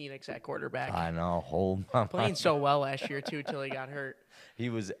Michael Penix at quarterback. I know. Hold on. Playing so well last year too till he got hurt. He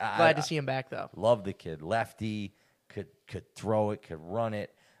was Glad to see him back though. Love the kid. Lefty, could throw it, could run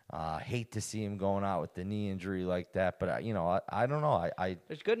it. Hate to see him going out with the knee injury like that, but I don't know. I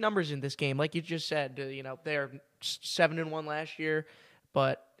There's good numbers in this game, like you just said. They're 7-1 last year,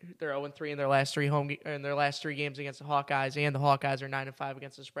 but they're 0-3 in their last 3 games against the Hawkeyes, and the Hawkeyes are 9-5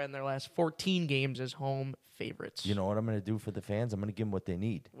 against the spread in their last 14 games as home favorites. You know what I'm going to do for the fans? I'm going to give them what they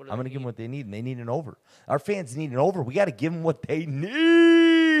need. What do I'm they going to give them need? what they need, and they need an over. Our fans need an over. We got to give them what they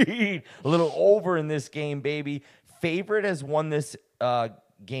need. A little over in this game, baby. Favorite has won this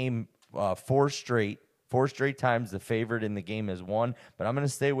game 4 straight. 4 straight times the favorite in the game has won, but I'm going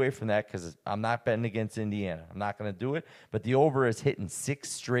to stay away from that because I'm not betting against Indiana. I'm not going to do it, but the over is hitting 6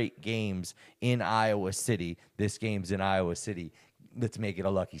 straight games in Iowa City. This game's in Iowa City. Let's make it a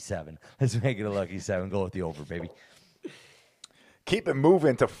lucky 7. Let's make it a lucky 7. Go with the over, baby. Keep it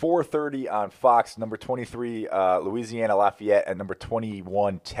moving to 4:30 on Fox. Number 23, Louisiana Lafayette, at number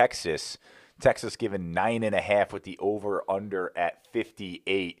 21, Texas. Texas given 9.5 with the over/under at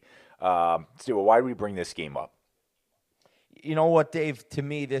 58. Stu, why do we bring this game up? You know what, Dave? To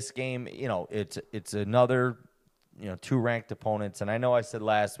me, this game, it's another, 2 ranked opponents. And I know I said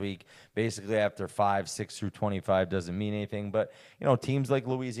last week, basically after 6 through 25 doesn't mean anything. But, teams like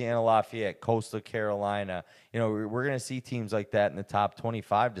Louisiana Lafayette, Coastal Carolina, we're going to see teams like that in the top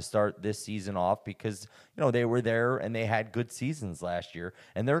 25 to start this season off because, they were there and they had good seasons last year.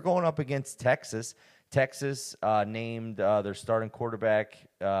 And they're going up against Texas. Texas named their starting quarterback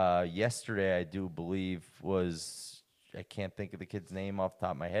yesterday, I do believe, I can't think of the kid's name off the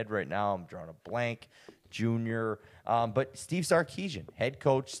top of my head right now. I'm drawing a blank. Junior. But Steve Sarkisian, head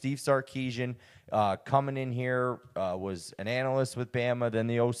coach Steve Sarkisian, coming in here, was an analyst with Bama, then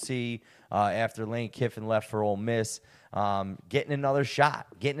the OC after Lane Kiffin left for Ole Miss. Getting another shot,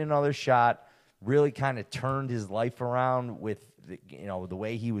 really kind of turned his life around with the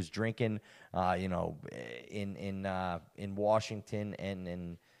way he was drinking, in Washington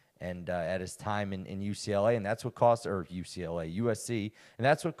and at his time in UCLA, and that's what cost USC, and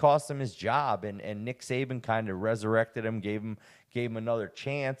that's what cost him his job. And Nick Saban kind of resurrected him, gave him another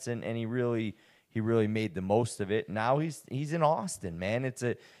chance, and he really made the most of it. Now he's in Austin, man. It's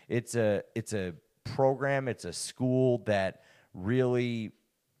a program, it's a school that really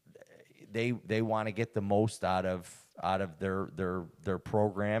they want to get the most out of their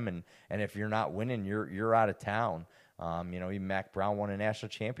program, and if you're not winning, you're out of town. Even Mac Brown won a national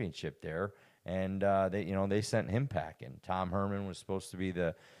championship there, and they sent him packing. Tom Herman was supposed to be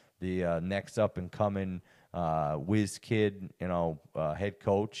the next up and coming whiz kid, head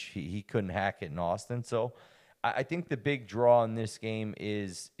coach. He couldn't hack it in Austin, so I think the big draw in this game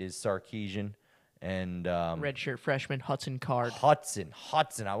is Sarkisian and Redshirt freshman Hudson Card. Hudson.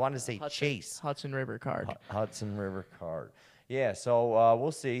 I want to say Hudson, Chase. Hudson River Card. Hudson River Card. Yeah, so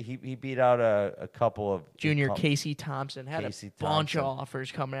we'll see. He beat out a couple of Junior Casey Thompson had Casey a bunch of Thompson.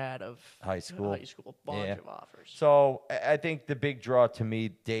 offers coming out of High school. Bunch of offers. So I think the big draw to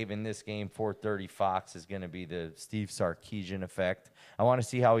me, Dave, in this game, 4:30 Fox, is going to be the Steve Sarkisian effect. I want to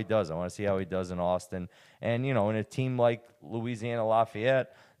see how he does. I want to see how he does in Austin. And, in a team like Louisiana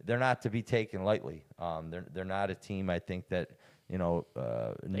Lafayette, they're not to be taken lightly. They're not a team, I think, that –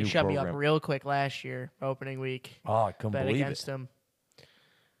 they shut me up real quick last year, opening week. Oh, I couldn't believe against them.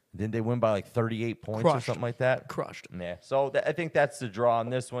 Didn't they win by like 38 points or something like that? Crushed. Yeah. So I think that's the draw on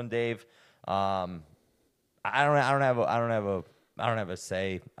this one, Dave. I don't have a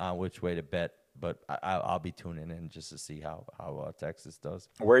say on which way to bet, but I'll be tuning in just to see how Texas does.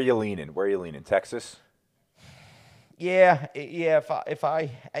 Where are you leaning? Texas? Yeah. If I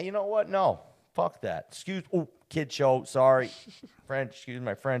you know what? No. Fuck that. Kid show. Sorry. French. Excuse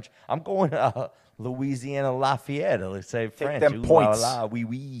my French. I'm going Louisiana Lafayette. Let's say French. Take them points. Oui,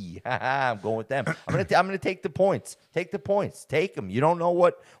 oui. I'm going with them. I'm gonna take the points. Take the points. Take them. You don't know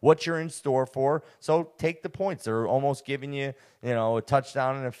what you're in store for, so take the points. They're almost giving you, a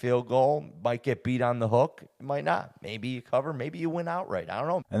touchdown and a field goal. Might get beat on the hook. Might not. Maybe you cover. Maybe you win outright. I don't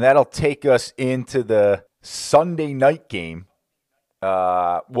know. And that'll take us into the Sunday night game.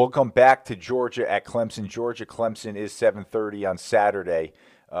 We'll come back to Georgia at Clemson. Clemson is 7:30 on Saturday,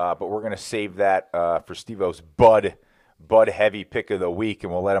 but we're going to save that for Steve-O's Bud heavy pick of the week,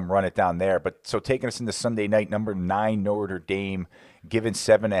 and we'll let him run it down there. But so taking us into Sunday night, number 9 Notre Dame, given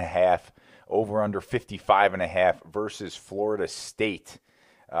 7.5, over under 55.5 versus Florida State.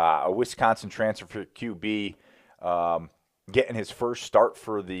 A Wisconsin transfer for QB, getting his first start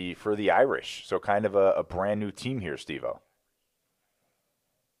for the Irish. So kind of a brand new team here, Steve-O.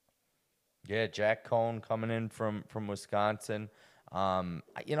 Yeah, Jack Cohn coming in from Wisconsin. I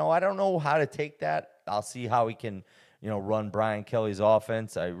don't know how to take that. I'll see how he can, run Brian Kelly's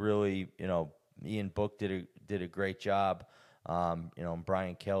offense. I really, Ian Book did a great job.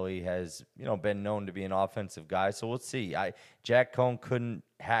 Brian Kelly has, been known to be an offensive guy. So we'll see. Jack Cohn couldn't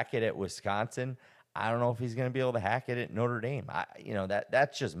hack it at Wisconsin. I don't know if he's going to be able to hack it at Notre Dame.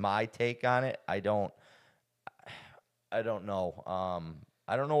 That's just my take on it. I don't know.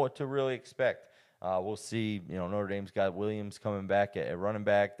 I don't know what to really expect. We'll see. Notre Dame's got Williams coming back at running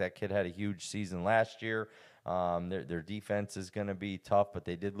back. That kid had a huge season last year. Their defense is going to be tough, but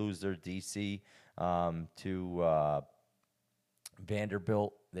they did lose their DC to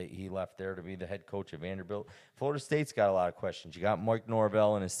Vanderbilt. He left there to be the head coach of Vanderbilt. Florida State's got a lot of questions. You got Mike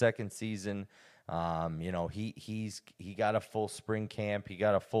Norvell in his second season. He got a full spring camp. He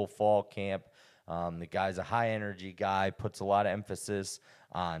got a full fall camp. The guy's a high-energy guy, puts a lot of emphasis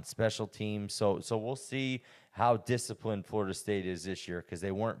on special teams. So we'll see how disciplined Florida State is this year, because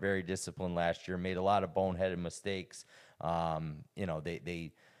they weren't very disciplined last year, made a lot of boneheaded mistakes.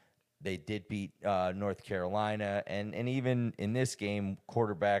 They did beat North Carolina, and even in this game,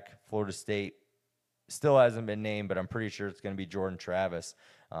 quarterback Florida State still hasn't been named, but I'm pretty sure it's going to be Jordan Travis.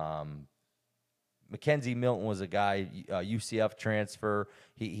 Mackenzie Milton was a guy, UCF transfer.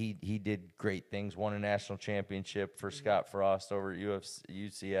 He did great things, won a national championship for Scott Frost over at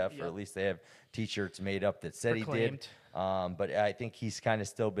UCF, or at least they have T-shirts made up that said Proclaimed. he did. But I think he's kind of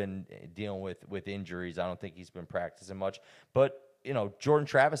still been dealing with injuries. I don't think he's been practicing much. But Jordan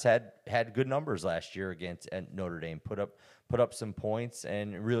Travis had good numbers last year at Notre Dame. Put up some points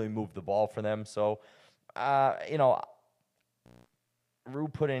and really moved the ball for them. So, Rue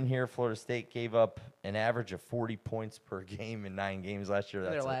put in here, Florida State gave up an average of 40 points per game in 9 games last year.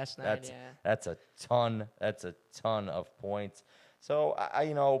 That's a ton of points. So,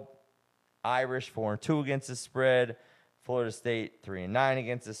 Irish 4-2 against the spread. Florida State 3-9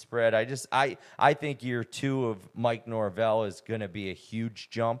 against the spread. I think year 2 of Mike Norvell is going to be a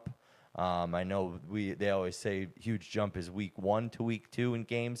huge jump. I know they always say huge jump is week 1 to week 2 in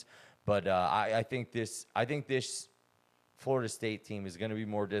games, but I think this Florida State team is going to be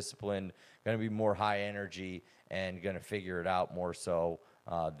more disciplined, going to be more high energy, and going to figure it out more so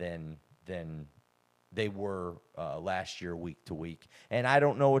than they were last year week to week. And I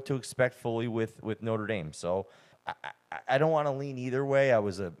don't know what to expect fully with Notre Dame. So I don't want to lean either way. I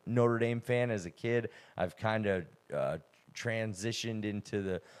was a Notre Dame fan as a kid. I've kind of transitioned into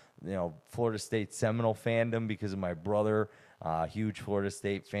the Florida State Seminole fandom because of my brother, huge Florida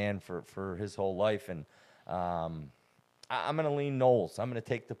State fan for his whole life. And I'm going to lean Noles. I'm going to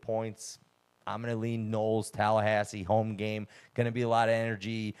take the points. I'm going to lean Noles, Tallahassee, home game. Going to be a lot of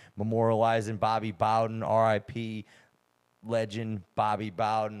energy, memorializing Bobby Bowden, RIP legend Bobby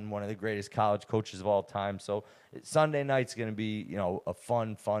Bowden, one of the greatest college coaches of all time. So Sunday night's going to be, a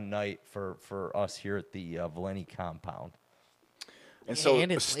fun night for us here at the Valenti compound. And so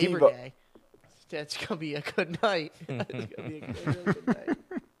and it's Steve, Labor Day. That's gonna be a good night. That's gonna be a really good night.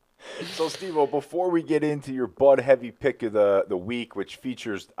 So, Steve-O, before we get into your Bud Heavy pick of the week, which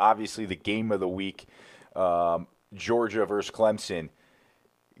features obviously the game of the week, Georgia versus Clemson,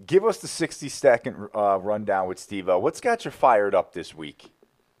 give us the 60-second rundown with Steve-O. What's got you fired up this week?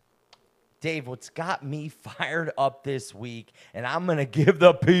 Dave, what's got me fired up this week, and I'm going to give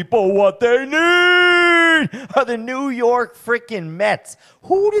the people what they need, are the New York freaking Mets.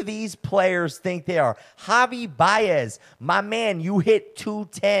 Who do these players think they are? Javi Baez, my man, you hit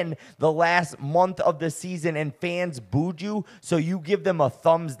 210 the last month of the season, and fans booed you, so you give them a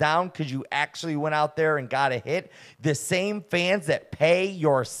thumbs down because you actually went out there and got a hit. The same fans that pay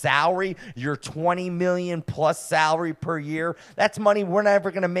your salary, your $20 million plus salary per year, that's money we're never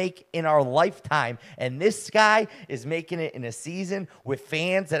going to make in our lifetime. And this guy is making it in a season with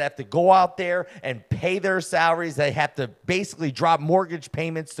fans that have to go out there and pay their salaries. They have to basically drop mortgage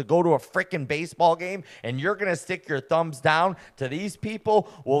payments to go to a freaking baseball game. And you're going to stick your thumbs down to these people?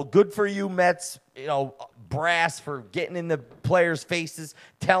 Well, good for you, Mets. Brass, for getting in the players' faces,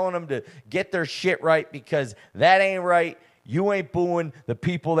 telling them to get their shit right, because that ain't right. You ain't booing the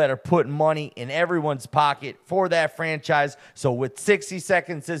people that are putting money in everyone's pocket for that franchise. So with 60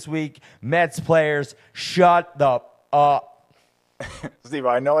 seconds this week, Mets players, shut the up. Steve,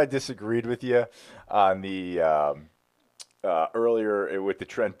 I know I disagreed with you on the earlier with the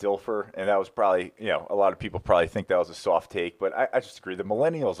Trent Dilfer, and that was probably, a lot of people probably think that was a soft take, but I just agree. The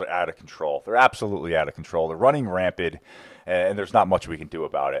millennials are out of control. They're absolutely out of control. They're running rampant, and there's not much we can do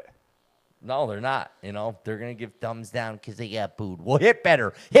about it. No, they're not. They're going to give thumbs down because they got booed. Well, hit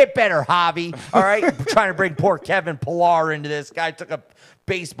better. Hit better, Javi. All right? Trying to bring poor Kevin Pillar into this. Guy took a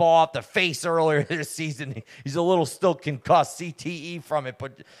baseball off the face earlier this season. He's a little still concussed, CTE from it,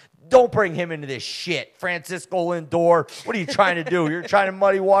 but don't bring him into this shit. Francisco Lindor, what are you trying to do? You're trying to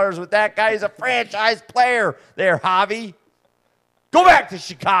muddy waters with that guy? He's a franchise player there, Javi. Go back to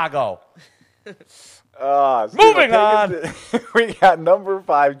Chicago. Moving on. We got number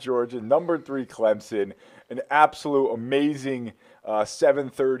 5 Georgia, number 3 Clemson, an absolute amazing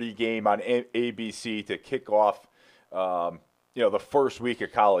 7:30 game on ABC to kick off, the first week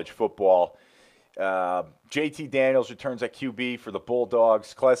of college football. JT Daniels returns at QB for the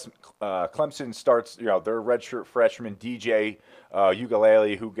Bulldogs. Clemson starts, their redshirt freshman DJ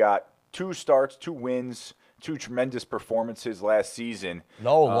Ugalele, who got 2 starts, 2 wins, 2 tremendous performances last season.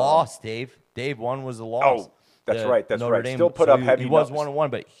 No, loss, Dave. Dave, one was a loss. Oh, that's right. That's Notre right. Dame, Still put up heavy numbers. He was numbers.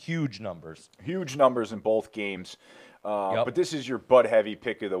 1-1, but huge numbers. Huge numbers in both games. But this is your Bud Heavy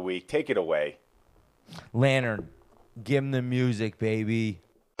pick of the week. Take it away. Lantern, give him the music, baby.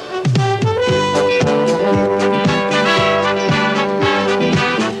 Hey,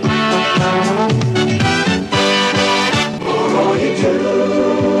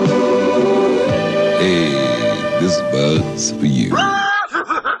 this Bud's for you.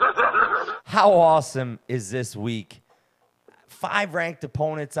 How awesome is this week? 5 ranked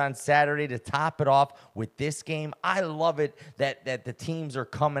opponents on Saturday to top it off with this game. I love it that the teams are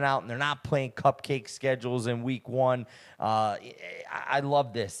coming out and they're not playing cupcake schedules in week 1. I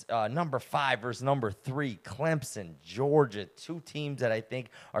love this. Number 5 versus number 3, Clemson, Georgia. 2 teams that I think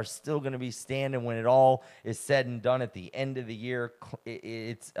are still going to be standing when it all is said and done at the end of the year.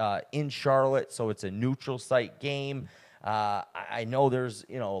 It's in Charlotte, so it's a neutral site game. I know there's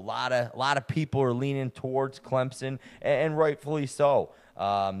a lot of people are leaning towards Clemson, and rightfully so.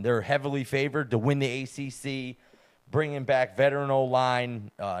 They're heavily favored to win the ACC, bringing back veteran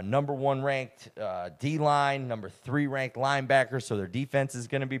O-line, number 1 ranked D-line, number 3 ranked linebacker, so their defense is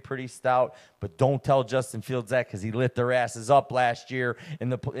going to be pretty stout. But don't tell Justin Fields that, because he lit their asses up last year in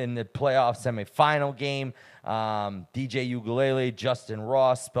the playoff semifinal game. DJ Ugalele, Justin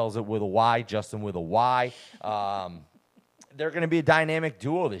Ross, spells it with a Y, Justin with a Y. They're going to be a dynamic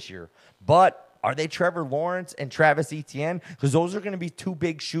duo this year. But are they Trevor Lawrence and Travis Etienne? Because those are going to be 2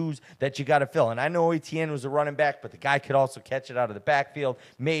 big shoes that you got to fill. And I know Etienne was a running back, but the guy could also catch it out of the backfield,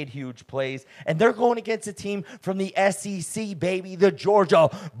 made huge plays. And they're going against a team from the SEC, baby, the Georgia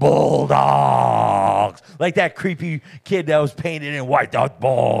Bulldogs. Like that creepy kid that was painted in white, the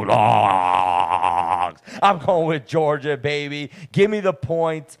Bulldogs. I'm going with Georgia, baby. Give me the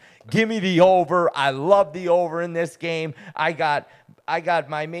points. Give me the over. I love the over in this game. I got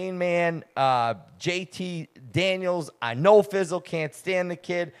my main man, JT Daniels. I know Fizzle can't stand the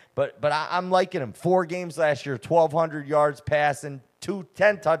kid, but I'm liking him. 4 games last year, 1,200 yards passing,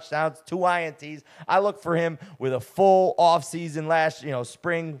 10 touchdowns, 2 INTs. I look for him with a full offseason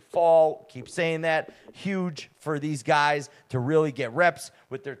spring, fall. Keep saying that. Huge for these guys to really get reps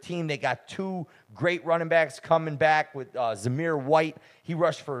with their team. They got 2 Great running backs coming back with Zamir White. He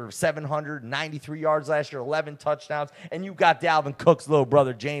rushed for 793 yards last year, 11 touchdowns. And you got Dalvin Cook's little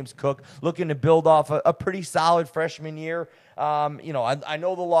brother, James Cook, looking to build off a pretty solid freshman year. I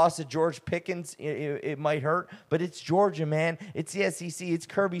know the loss of George Pickens, it might hurt, but it's Georgia, man. It's the SEC. It's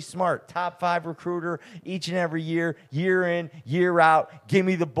Kirby Smart, top 5 recruiter each and every year in, year out. Give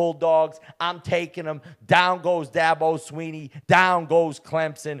me the Bulldogs. I'm taking them. Down goes Dabo Sweeney. Down goes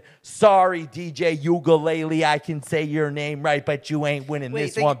Clemson. Sorry, DJ Ukulele, I can say your name right, but you ain't winning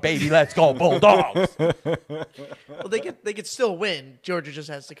this one, baby. Let's go, Bulldogs. Well, they could still win. Georgia just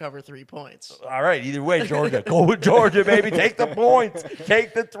has to cover 3 points. All right, either way, Georgia. Go with Georgia, baby. Take the points.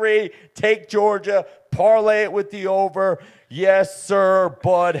 Take the 3. Take Georgia. Parlay it with the over. Yes, sir.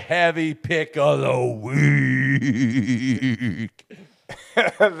 Bud Heavy pick of the week.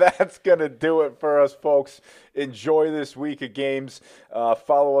 That's going to do it for us, folks. Enjoy this week of games.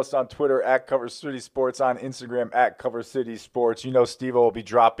 Follow us on Twitter at Cover City Sports, on Instagram at Cover City Sports. You know Steve will be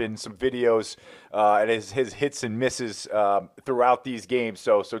dropping some videos and his hits and misses throughout these games.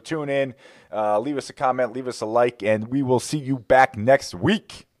 So tune in, leave us a comment, leave us a like, and we will see you back next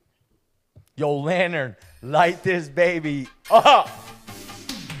week. Yo, Lantern, light this baby up.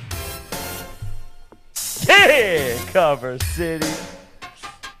 Yeah, Cover City.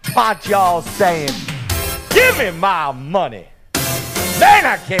 What y'all saying? Give me my money. Man,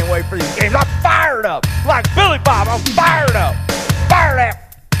 I can't wait for these games. I'm fired up. Like Billy Bob, I'm fired up. Fire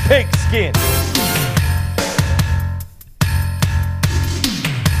that pigskin.